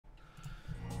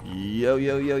Yo,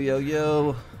 yo, yo, yo,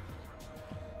 yo.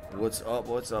 What's up,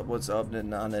 what's up, what's up?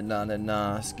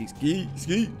 Nah. Ski.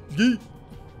 You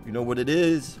know what it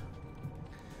is.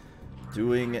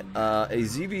 Doing a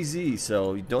ZVZ,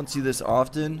 so you don't see this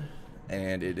often.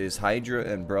 And it is Hydra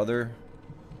and Brother.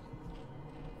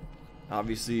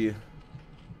 Obviously,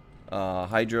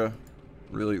 Hydra,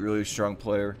 really strong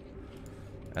player.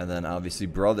 And then obviously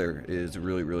Brother is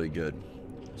really good.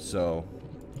 So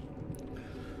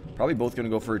probably both gonna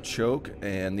go for a choke,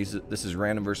 and this is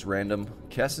random versus random.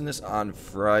 Casting this on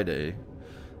Friday,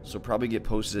 so probably get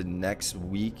posted next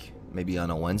week, maybe on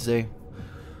a Wednesday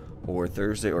or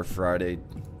Thursday or Friday,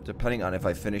 depending on if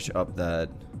I finish up that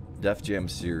Def Jam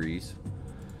series.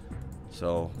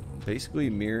 So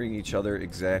basically mirroring each other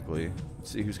exactly.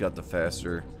 Let's see who's got the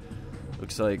faster.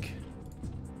 Looks like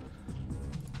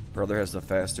Brother has the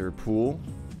faster pool,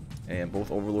 and both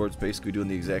overlords basically doing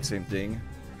the exact same thing.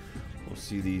 We'll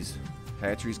see these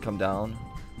hatcheries come down.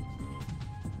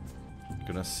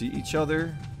 Gonna see each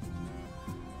other.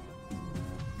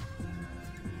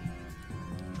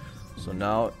 So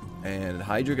now, and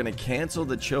Hydra gonna cancel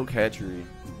the choke hatchery.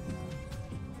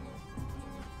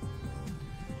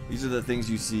 These are the things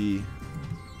you see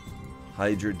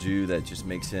Hydra do that just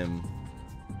makes him,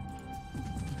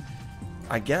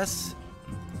 I guess,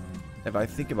 if I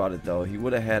think about it though, he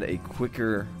would have had a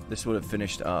quicker, this would have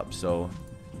finished up, so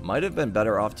might have been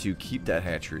better off to keep that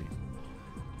hatchery.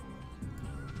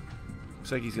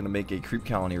 Looks like he's going to make a creep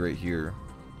colony right here.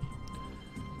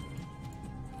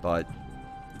 But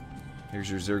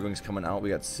here's your Zerglings coming out. We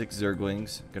got 6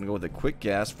 Zerglings. Going to go with a quick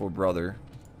gas for Brother.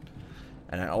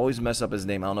 And I always mess up his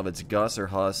name. I don't know if it's Gus or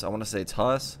Huss. I want to say it's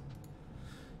Huss.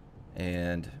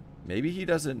 And maybe he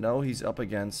doesn't know he's up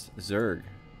against Zerg.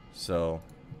 So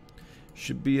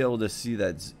should be able to see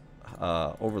that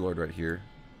Overlord right here.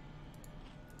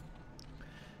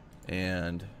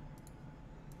 And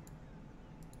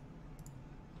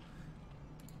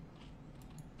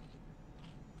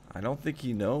I don't think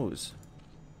he knows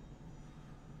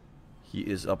he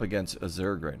is up against a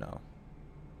Zerg right now.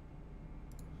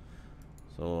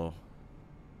 So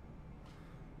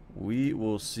we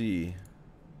will see.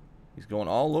 He's going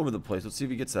all over the place. Let's see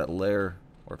if he gets that lair,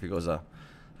 or if he goes I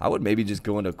would maybe just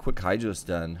go into a quick Hydra's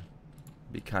den.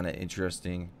 Be kind of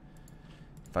interesting.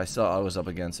 If I saw I was up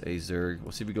against a Zerg,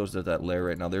 we'll see if he goes to that lair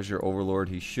right now. There's your Overlord.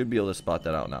 He should be able to spot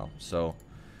that out now. So,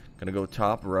 gonna go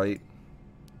top right.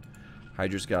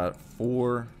 Hydra's got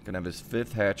 4. Gonna have his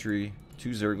 5th hatchery.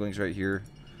 2 Zerglings right here.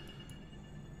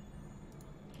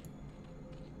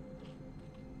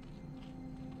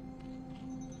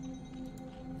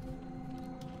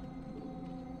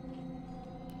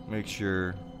 Make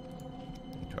sure.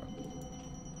 Okay.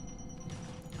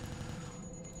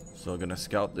 So, gonna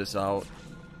scout this out.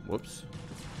 Whoops.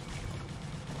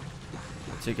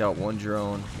 Take out 1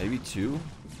 drone, maybe 2.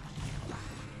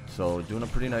 So doing a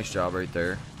pretty nice job right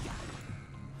there.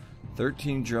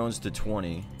 13 drones to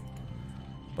 20.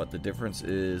 But the difference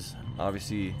is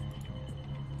obviously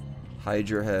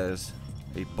Hydra has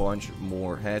a bunch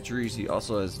more hatcheries. He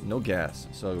also has no gas.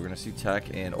 So we're gonna see Tech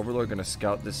and Overlord gonna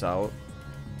scout this out.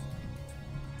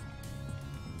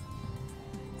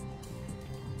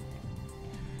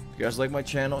 If you guys like my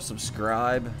channel,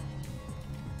 subscribe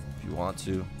if you want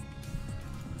to.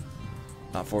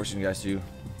 Not forcing you guys to.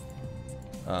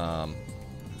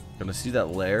 Gonna see that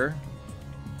lair,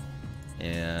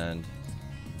 and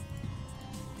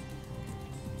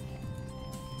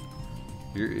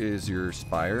here is your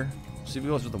Spire. See if he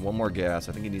goes with the 1 more gas.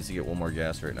 I think he needs to get 1 more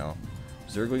gas right now.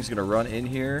 Zergling's gonna run in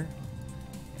here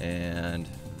and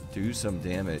do some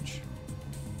damage.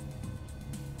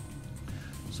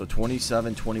 So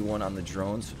 27, 21 on the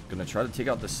drones. Gonna try to take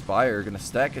out the Spire. Gonna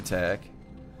stack attack.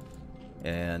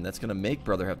 And that's gonna make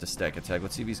Brother have to stack attack.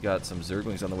 Let's see if he's got some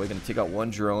Zerglings on the way. Gonna take out 1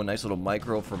 drone. Nice little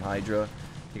micro from Hydra.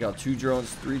 Take out 2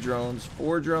 drones, 3 drones,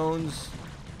 4 drones.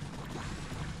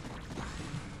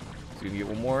 He's gonna get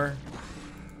 1 more.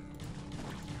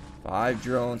 5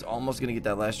 drones. Almost gonna get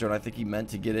that last drone. I think he meant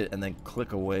to get it and then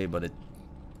click away, but it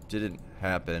didn't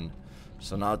happen.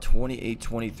 So now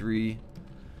 28-23.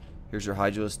 Here's your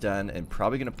Hydra's den, and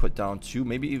probably gonna put down 2,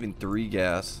 maybe even 3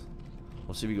 gas.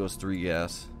 We'll see if he goes 3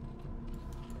 gas.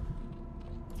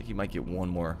 I think he might get 1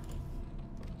 more.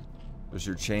 There's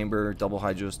your chamber, double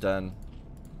Hydra's den.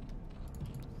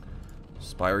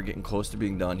 Spire getting close to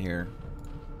being done here.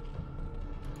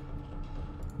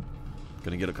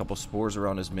 Gonna get a couple spores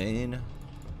around his main,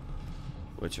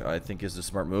 which I think is the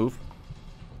smart move.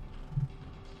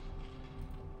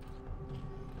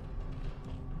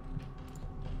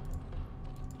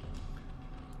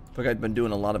 I feel like I've been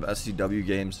doing a lot of SCW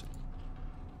games.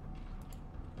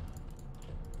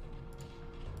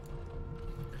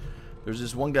 There's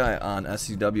this one guy on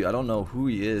SCW. I don't know who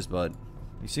he is, but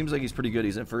he seems like he's pretty good.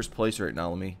 He's in first place right now.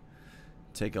 Let me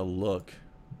take a look.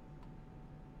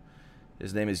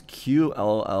 His name is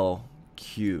QLLQ.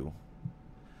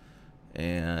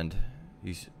 And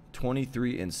he's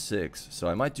 23-6. So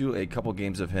I might do a couple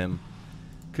games of him.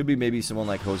 Could be maybe someone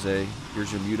like Jose.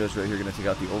 Here's your mutas right here. Going to take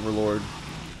out the Overlord.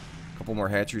 A couple more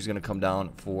hatcheries going to come down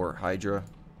for Hydra.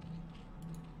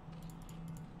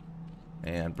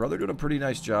 And brother doing a pretty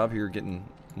nice job here getting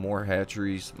more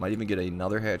hatcheries. Might even get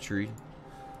another hatchery.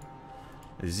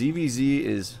 ZVZ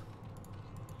is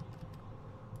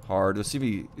hard. Let's see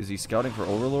if is he scouting for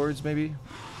Overlords maybe?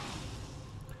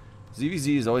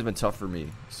 ZVZ has always been tough for me.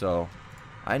 So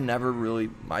I never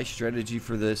really, my strategy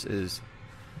for this is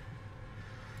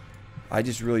I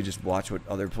just really just watch what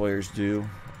other players do.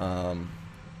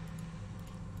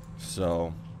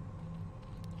 So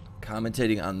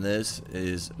commentating on this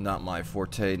is not my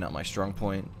forte, not my strong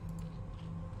point.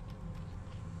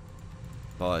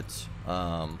 But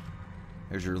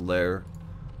here's your lair.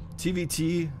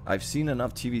 TVT, I've seen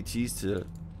enough TVTs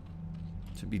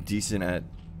to be decent at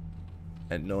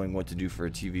knowing what to do for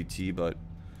a TVT, but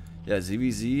yeah,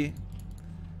 ZVZ,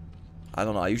 I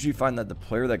don't know. I usually find that the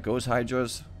player that goes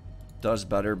Hydras does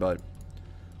better, but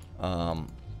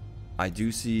I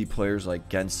do see players like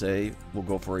Gensei will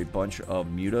go for a bunch of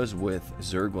mutas with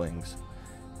Zerglings,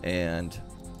 and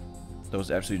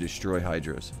those absolutely destroy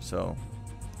Hydras. So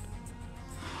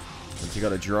let's take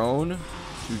out a drone,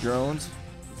 2 drones.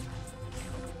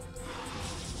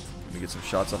 Let me get some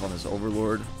shots off on this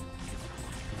Overlord.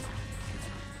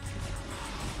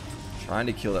 Trying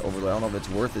to kill that Overlord. I don't know if it's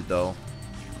worth it though.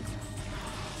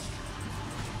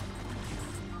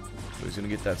 So he's gonna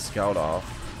get that scout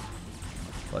off.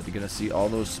 But you're gonna see all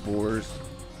those spores.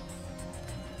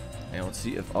 And let's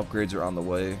see if upgrades are on the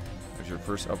way. There's your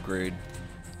first upgrade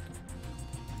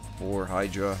for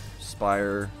Hydra.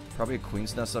 Spire. Probably a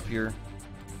Queen's Nest up here.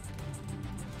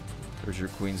 There's your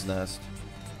Queen's Nest.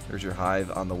 There's your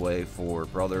Hive on the way for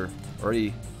brother.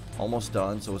 Already almost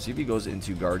done. So we'll see if he goes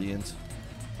into Guardians.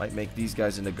 Might make these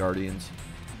guys into Guardians.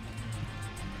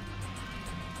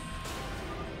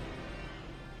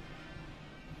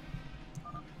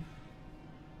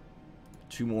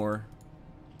 Two more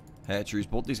hatcheries.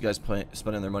 Both these guys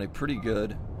spending their money pretty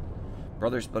good.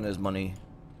 Brother spent his money,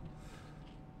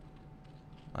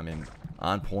 I mean,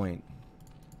 on point.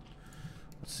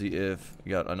 Let's see if we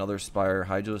got another Spire,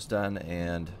 Hydra's Den,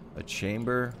 and a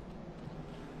Chamber.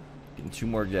 Getting 2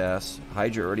 more gas.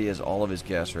 Hydra already has all of his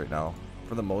gas right now,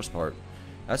 for the most part.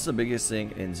 That's the biggest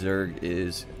thing in Zerg,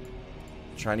 is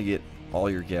trying to get all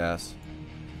your gas.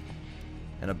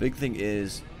 And a big thing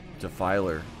is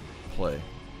Defiler play.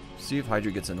 See if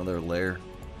Hydra gets another lair,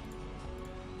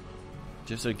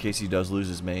 just in case he does lose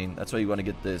his main. That's why you want to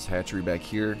get this hatchery back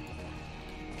here,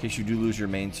 in case you do lose your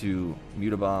main to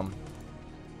Mutabomb.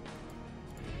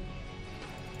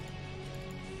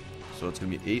 So it's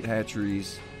going to be 8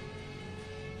 hatcheries.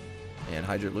 And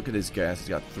Hydra, look at his gas. He's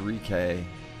got 3K.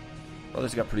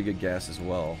 Brother's got pretty good gas as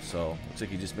well. So looks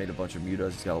like he just made a bunch of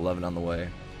mutas. He's got 11 on the way.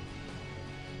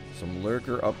 Some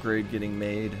lurker upgrade getting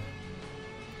made.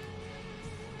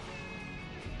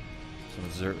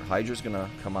 Some Hydra's going to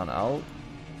come on out.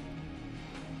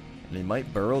 And he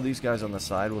might burrow these guys on the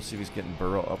side. We'll see if he's getting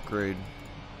burrow upgrade,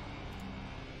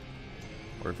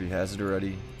 or if he has it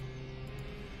already.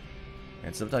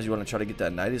 And sometimes you want to try to get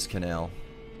that Nidus Canal.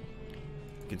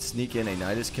 You can sneak in a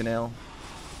Nidus Canal.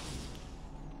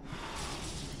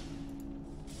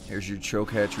 Here's your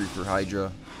choke hatchery for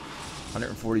Hydra.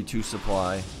 142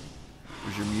 supply.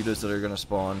 Here's your mutas that are going to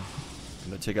spawn. I'm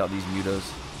going to take out these mutas.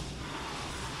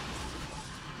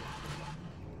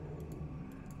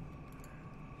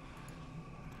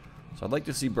 So I'd like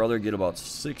to see brother get about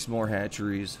 6 more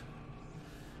hatcheries.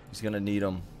 He's going to need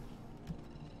them.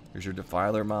 Here's your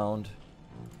Defiler mound.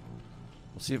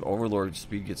 We'll see if Overlord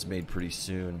speed gets made pretty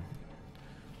soon.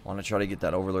 I want to try to get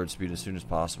that Overlord speed as soon as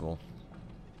possible.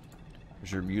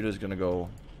 Here's your Muta's going to go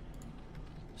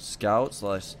Scout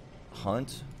 /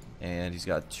 Hunt. And he's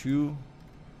got 2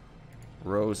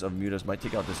 rows of mutas. Might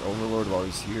take out this Overlord while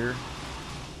he's here.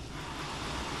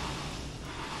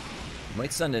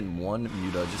 Might send in 1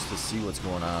 muta just to see what's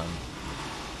going on.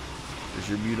 There's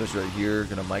your mutas right here.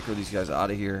 Gonna micro these guys out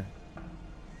of here.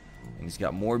 And he's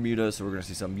got more mutas, so we're gonna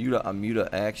see some muta on muta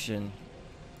action.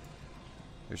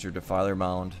 There's your Defiler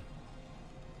mound.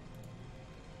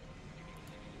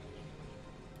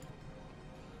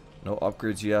 No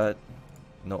upgrades yet.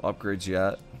 No upgrades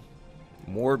yet.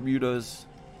 More mutas.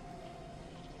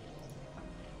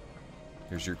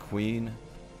 Here's your Queen.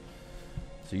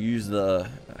 So use the,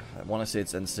 I want to say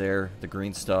it's Ensair, the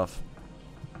green stuff.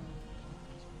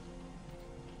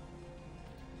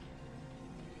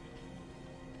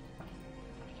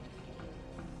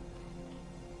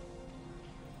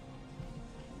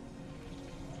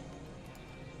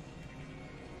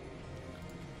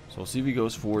 So we'll see if he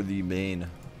goes for the main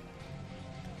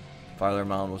Filer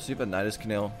Mound. We'll see if a Nidus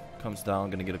Canal comes down.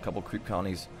 Gonna get a couple creep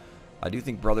counties. I do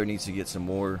think brother needs to get some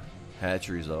more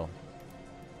hatcheries though.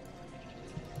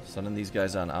 Sending these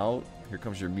guys on out. Here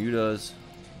comes your mutas.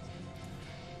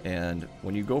 And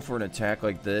when you go for an attack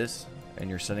like this and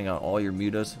you're sending out all your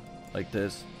mutas like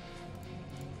this,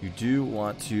 you do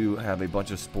want to have a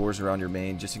bunch of spores around your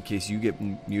main just in case you get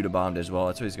muta bombed as well.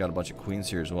 That's why he's got a bunch of queens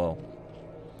here as well.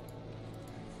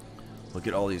 Look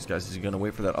at all these guys. Is he going to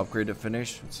wait for that upgrade to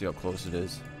finish? Let's see how close it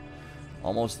is.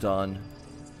 Almost done.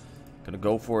 Going to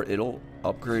go for it. It'll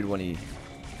upgrade when he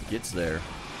gets there.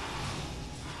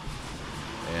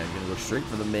 And going to go straight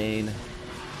for the main.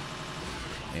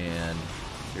 And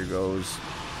here goes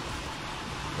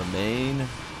the main.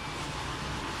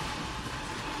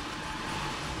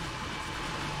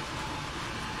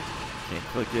 Can't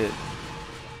click it.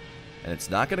 And it's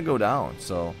not going to go down.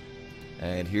 So,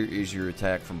 and here is your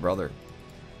attack from brother.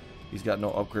 He's got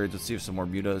no upgrades. Let's see if some more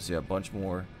mutas. Yeah, a bunch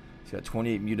more. He's got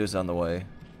 28 mutas on the way.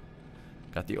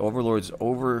 Got the overlords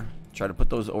over. Try to put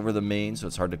those over the main, so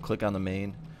it's hard to click on the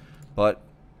main. But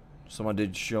someone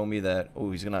did show me that.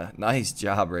 Oh, he's gonna. Nice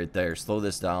job right there. Slow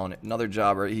this down. Another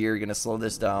job right here. You're gonna slow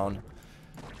this down.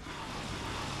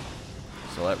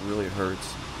 So that really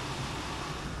hurts.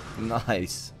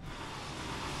 Nice.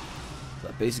 So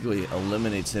that basically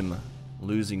eliminates him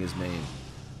losing his main.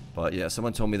 But yeah,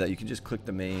 someone told me that you can just click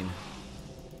the main.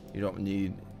 You don't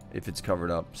need if it's covered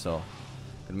up. So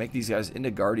gonna make these guys into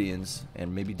guardians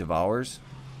and maybe devours.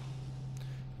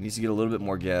 He needs to get a little bit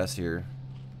more gas here.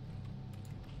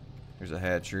 There's a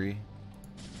hatchery.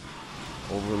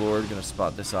 Overlord gonna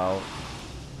spot this out.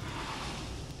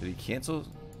 Did he cancel?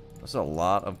 That's a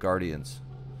lot of guardians.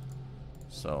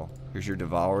 So here's your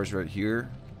devours right here.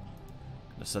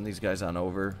 Gonna send these guys on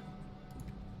over.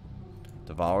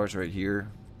 Devours right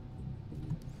here.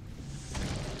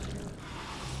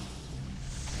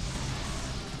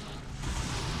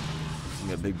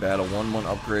 A big battle. 1-1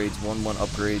 upgrades. 1-1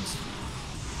 upgrades.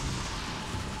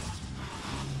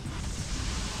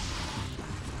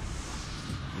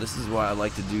 This is why I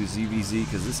like to do ZVZ,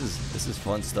 because this is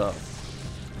fun stuff.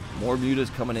 More mutas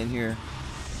coming in here.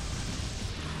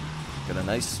 Got a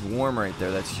nice swarm right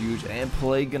there. That's huge. And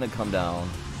plague gonna come down.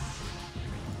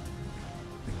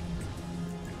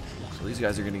 So these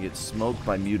guys are gonna get smoked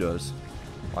by mutas.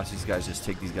 Watch these guys just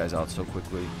take these guys out so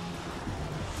quickly.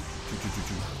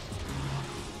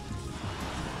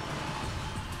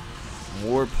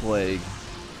 More plague.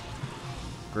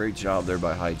 Great job there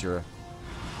by Hydra.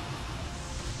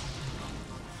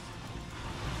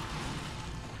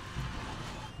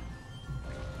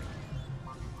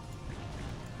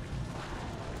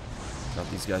 Got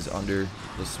these guys under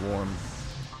the swarm.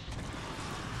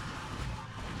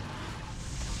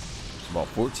 It's about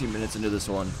 14 minutes into this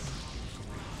one.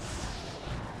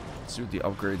 Let's see what the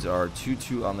upgrades are.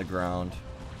 2-2 on the ground.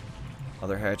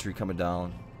 Other hatchery coming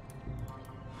down.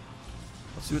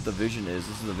 Let's see what the vision is.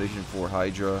 This is the vision for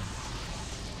Hydra.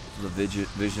 This is the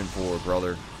vision for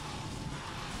brother.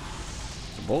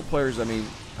 So both players, I mean,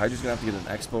 Hydra's going to have to get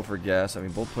an expo for gas. I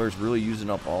mean, both players really using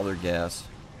up all their gas.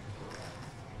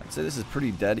 I'd say this is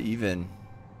pretty dead even.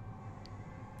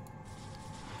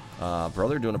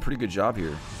 Brother doing a pretty good job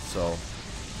here. So,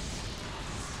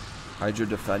 Hydra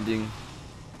defending.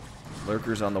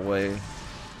 Lurkers on the way.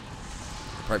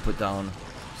 Probably put down...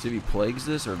 See if he plagues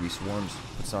this or if he swarms,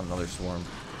 puts on another swarm.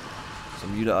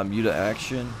 Some muta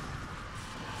action.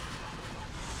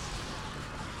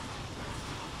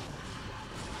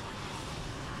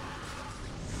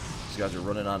 These guys are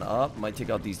running on up. Might take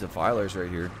out these defilers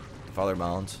right here. Defiler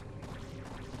mounds.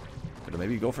 Could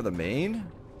maybe go for the main?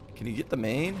 Can he get the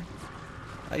main?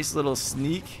 Nice little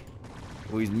sneak.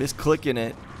 Oh, he's misclicking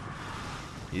it.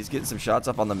 He's getting some shots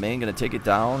up on the main. Gonna take it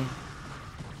down.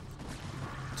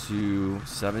 To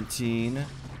 17.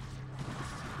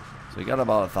 So he got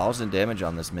about 1,000 damage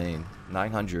on this main.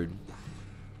 900.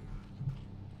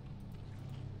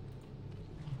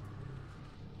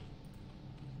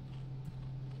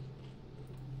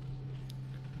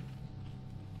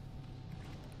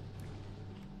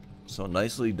 So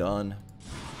nicely done.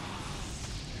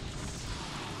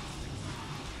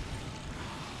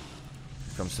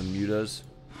 Here comes some mutas.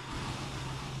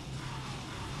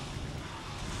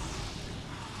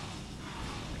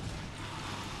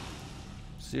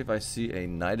 See if I see a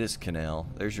Nidus Canal.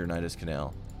 There's your Nidus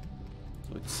Canal.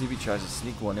 So let's see if he tries to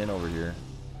sneak one in over here.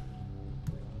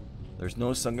 There's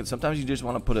no sunken. Sometimes you just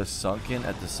want to put a sunken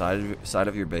at the side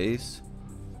of your base.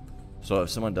 So if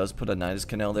someone does put a Nidus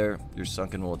Canal there, your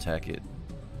sunken will attack it.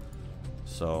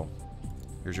 So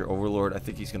here's your Overlord. I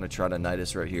think he's going to try to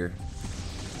Nidus right here.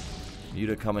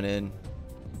 Muta coming in.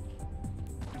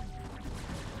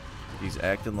 He's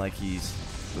acting like he's...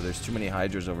 Well, there's too many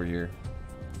Hydras over here.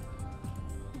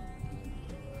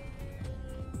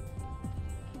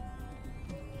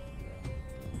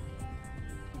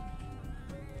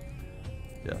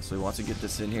 Yeah, so he wants to get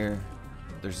this in here.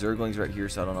 There's Zerglings right here,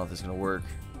 so I don't know if this is going to work.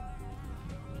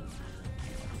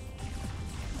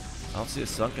 I don't see a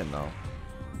sunken though.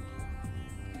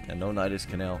 And no Nidus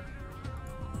Canal.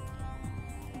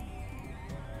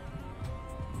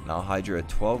 Now Hydra at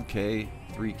 12k,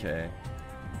 3k.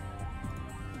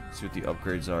 Let's see what the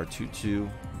upgrades are. 2-2.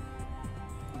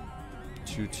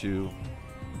 2-2.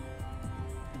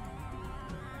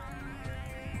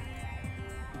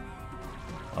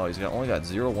 Oh, he's only got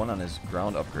 0-1 on his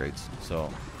ground upgrades. So,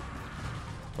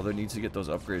 Brother needs to get those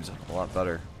upgrades a lot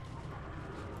better.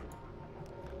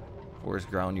 For his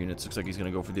ground units. Looks like he's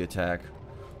going to go for the attack.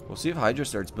 We'll see if Hydra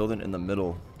starts building in the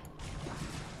middle.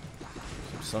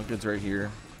 Some Sunkens right here.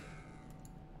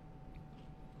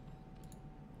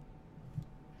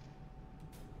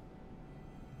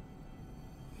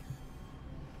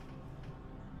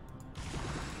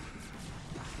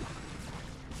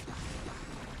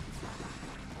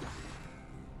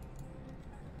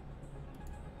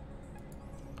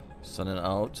 Sending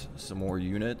out some more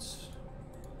units.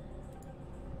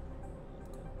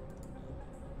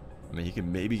 I mean, he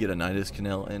can maybe get a Nidus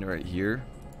Canal in right here.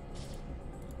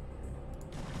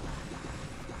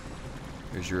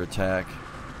 Here's your attack.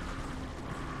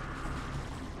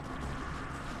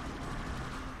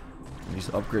 And these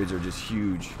upgrades are just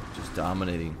huge, just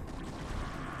dominating.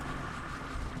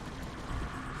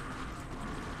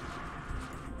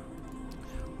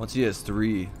 Once he has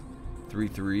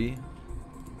 3-3.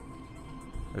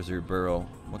 There's your burrow.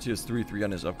 Once he has 3-3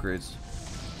 on his upgrades,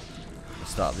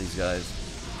 let's stop these guys.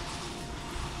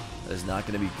 That is not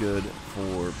going to be good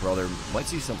for Brother. Might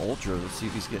see some ultra. Let's see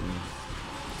if he's getting.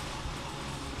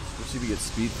 Let's see if he gets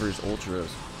speed for his ultras.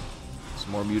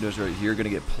 Some more mutas right here. Going to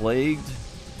get plagued.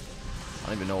 I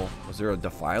don't even know. Was there a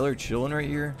defiler chilling right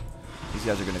here? These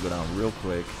guys are going to go down real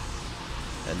quick.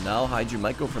 And now Hydra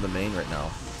might go for the main right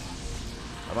now.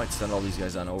 I might send all these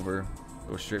guys on over.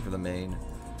 Go straight for the main.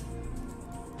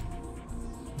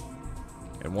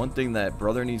 And one thing that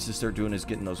Brother needs to start doing is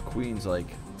getting those queens like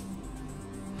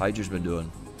Hydra's been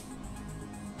doing.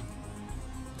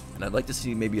 And I'd like to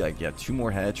see maybe like, yeah, 2 more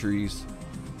hatcheries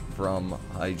from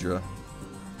Hydra.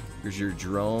 Here's your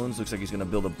drones. Looks like he's going to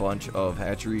build a bunch of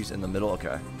hatcheries in the middle.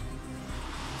 Okay.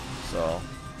 So,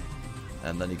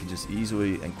 and then he can just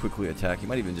easily and quickly attack. He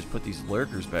might even just put these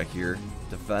lurkers back here.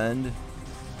 Defend.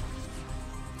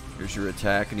 Here's your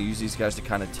attack. And you use these guys to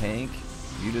kind of tank.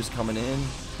 Muta's coming in.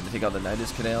 Gonna take out the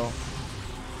Nidus Canal.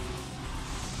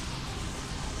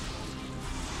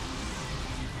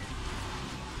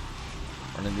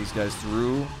 Running these guys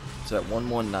through. It's at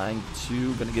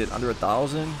 1192. Gonna get under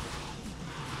 1,000.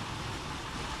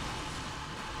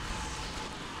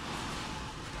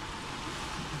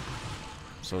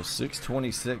 So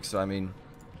 626. So I mean,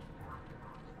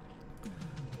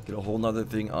 get a whole nother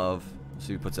thing of.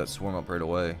 See who puts that swarm up right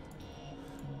away.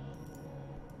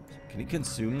 Can he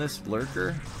consume this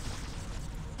lurker?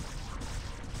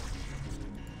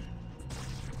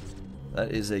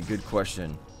 That is a good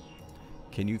question.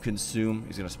 Can you consume?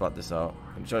 He's going to spot this out.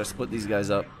 I'm going to try to split these guys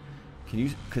up. Can you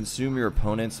consume your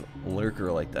opponent's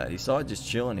lurker like that? He saw it just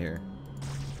chilling here.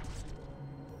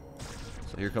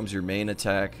 So here comes your main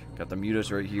attack. Got the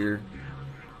mutas right here.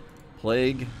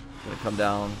 Plague. Going to come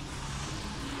down.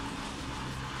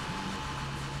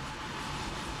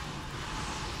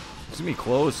 It's gonna be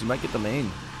close. You might get the main.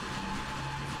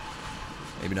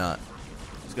 Maybe not.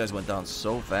 These guys went down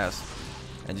so fast.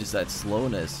 And just that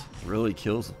slowness really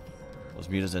kills those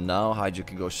mutas. And now Hydra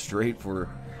can go straight for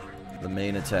the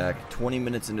main attack. 20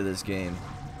 minutes into this game.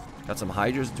 Got some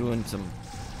Hydras doing some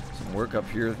work up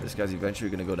here. This guy's eventually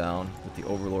gonna go down with the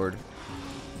Overlord.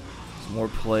 Some more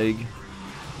plague.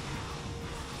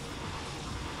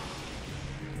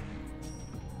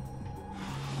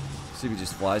 See if he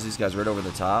just flies these guys right over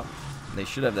the top. And they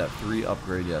should have that 3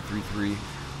 upgrade. Yeah, 3-3.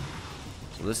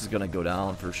 So this is going to go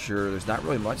down for sure. There's not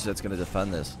really much that's going to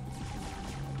defend this.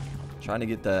 Trying to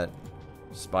get that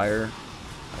Spire.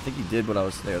 I think he did what I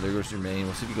was there. There goes your main.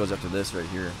 We'll see if he goes after this right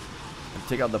here. And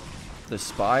take out the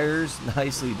Spires.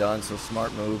 Nicely done. So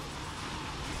smart move.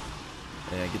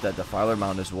 And get that Defiler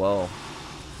mount as well.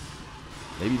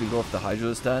 Maybe even go up the Hydra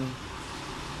this time.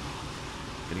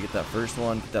 Gonna get that first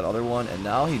one, get that other one, and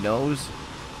now he knows,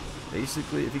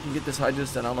 basically, if he can get this Hydra,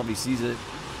 then I don't know if he sees it.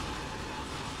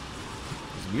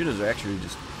 His mutas are actually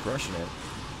just crushing it.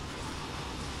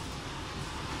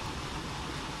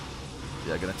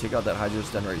 Yeah, gonna take out that Hydra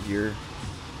stand right here.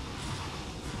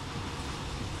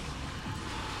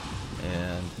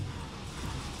 And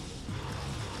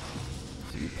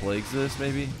see who plagues this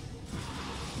maybe.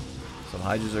 Some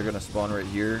Hydras are gonna spawn right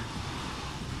here.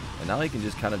 And now he can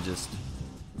just kind of just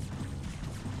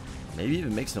maybe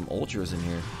even make some ultras in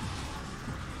here.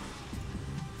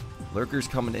 Lurkers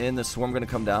coming in, the swarm gonna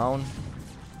come down.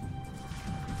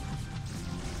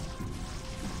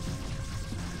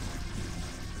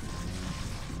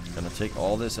 Gonna take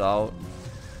all this out.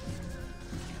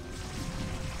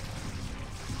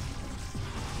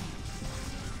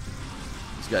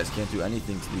 These guys can't do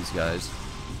anything to these guys.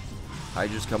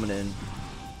 Hydra's coming in.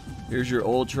 Here's your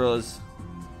ultras.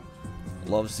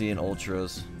 Love seeing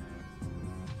ultras.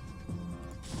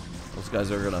 Those guys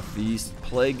are gonna feast.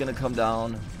 Plague gonna come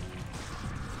down.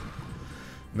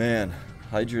 Man,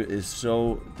 Hydra is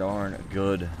so darn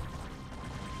good.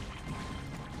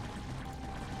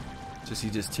 He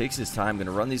just takes his time.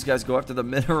 Gonna run these guys, go after the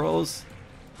minerals.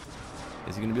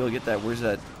 Is he gonna be able to get that? Where's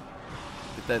that?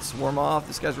 Get that swarm off.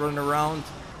 This guy's running around.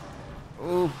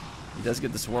 Oh, he does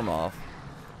get the swarm off.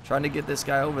 Trying to get this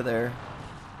guy over there.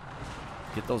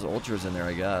 Get those ultras in there,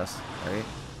 I guess. Right?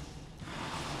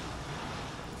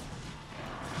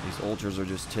 These ultras are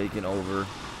just taking over.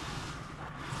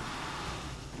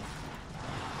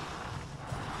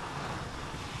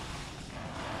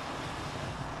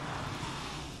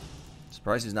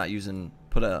 Surprised he's not using,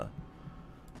 put a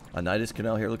Nidus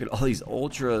Canal here. Look at all these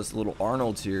ultras, little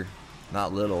Arnolds here.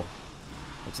 Not little.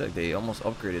 Looks like they almost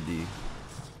upgraded the.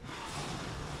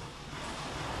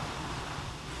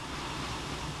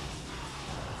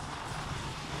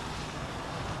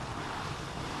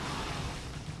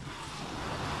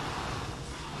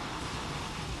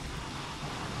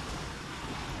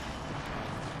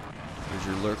 Here's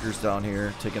your lurkers down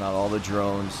here, taking out all the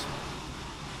drones.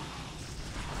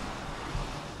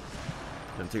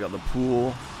 Gonna take out the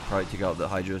pool, probably take out the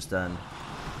Hydra stand.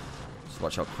 Just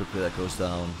watch how quickly that goes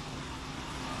down.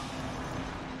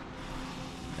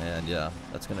 And yeah,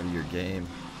 that's gonna be your game.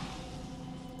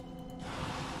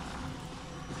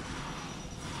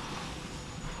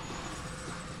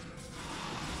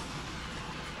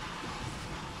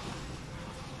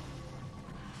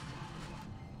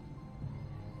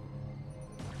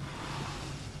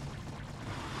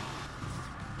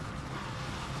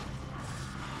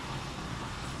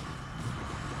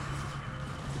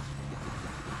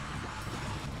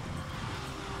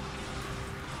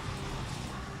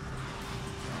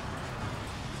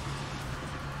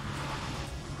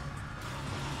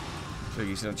 So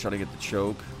he's gonna try to get the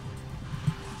choke.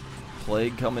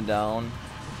 Plague coming down.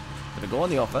 Gonna go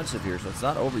on the offensive here, so it's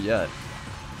not over yet.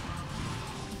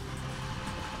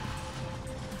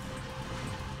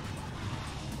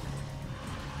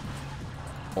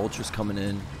 Ultras coming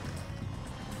in.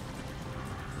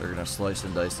 They're gonna slice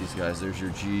and dice these guys. There's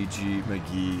your GG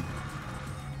McGee.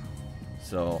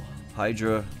 So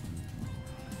Hydra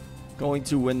going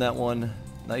to win that one.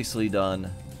 Nicely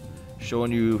done.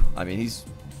 Showing you, I mean,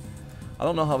 I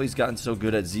don't know how he's gotten so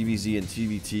good at ZVZ and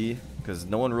TVT, because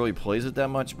no one really plays it that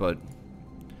much, but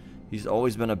he's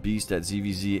always been a beast at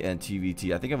ZVZ and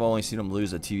TVT. I think I've only seen him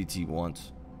lose at TVT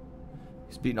once.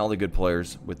 He's beaten all the good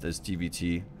players with this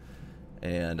TVT,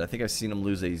 and I think I've seen him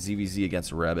lose a ZVZ against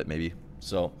a rabbit maybe.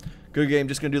 So, good game.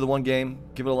 Just going to do the one game.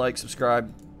 Give it a like,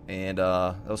 subscribe, and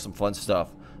that was some fun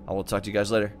stuff. I will talk to you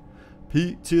guys later.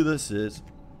 Pete to this is...